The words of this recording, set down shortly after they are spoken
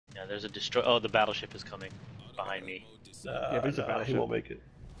there's a destroy. Oh, the battleship is coming behind me. Yeah, but it's a battleship. He won't make it.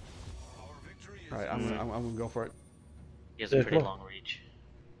 Alright, I'm gonna go for it. He has a pretty long reach.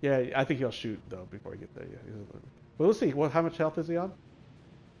 Yeah, I think he'll shoot though before we get there. Yeah, but we'll see. How much health is he on?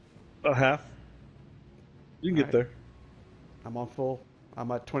 About half. You can get there. I'm on full. I'm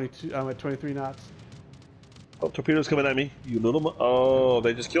at 22. I'm at 23 knots. Oh, torpedoes coming at me. You little. Oh,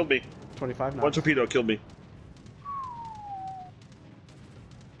 they just killed me. 25 knots. One torpedo killed me.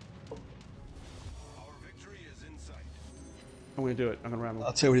 I'm gonna do it. I'm gonna ram him.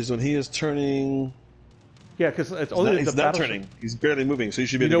 I'll tell you what he's doing. He is turning. Yeah, because it's only He's the not battleship. turning. He's barely moving, so you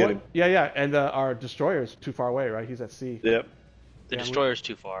should be able to get him. Yeah, yeah, and our destroyer is too far away, right? He's at sea. Yep. The destroyer's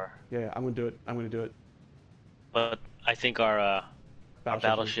too far. Yeah, I'm gonna do it. I'm gonna do it. But I think our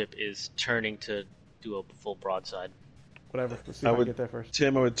battleship is turning to do a full broadside. Whatever. Let's see if I can get there first.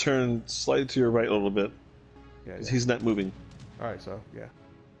 Tim, I would turn slightly to your right a little bit. Yeah, because he's not moving. All right, so yeah.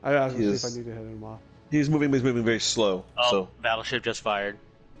 I was gonna see if I need to hit him off. He's moving, but he's moving very slow. Oh, so. battleship just fired.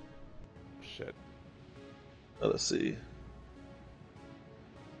 Shit. Let's see.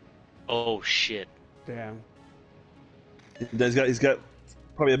 Oh shit. Damn. He's got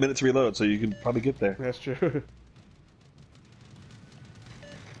probably a minute to reload, so you can probably get there. That's true.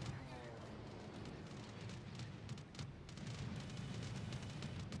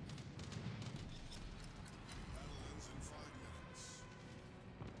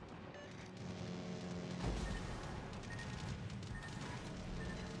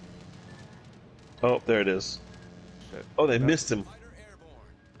 Oh, there it is. Shit. Oh, they missed him.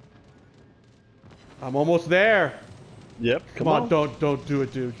 I'm almost there. Yep. Come on, don't do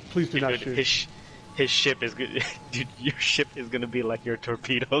it, dude. Please do not shoot. His ship is good. Dude, your ship is gonna be like your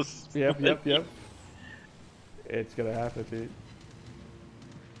torpedoes. Yep. It's gonna happen, dude.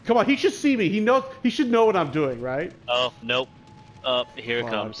 Come on, he should see me. He knows. He should know what I'm doing, right? Oh nope. Here it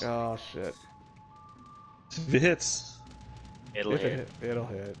comes. Oh shit. If it hits, It'll hit. It'll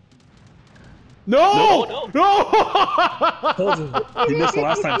hit. No! No! He missed the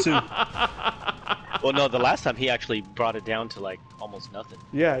last time too. Well, no, the last time he actually brought it down to like almost nothing.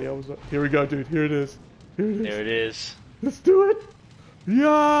 Yeah, here we go, dude. Here it is. Here it is. There it is. Let's do it. Yeah!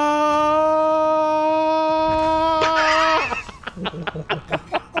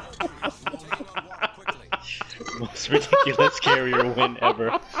 Most ridiculous carrier win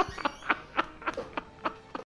ever.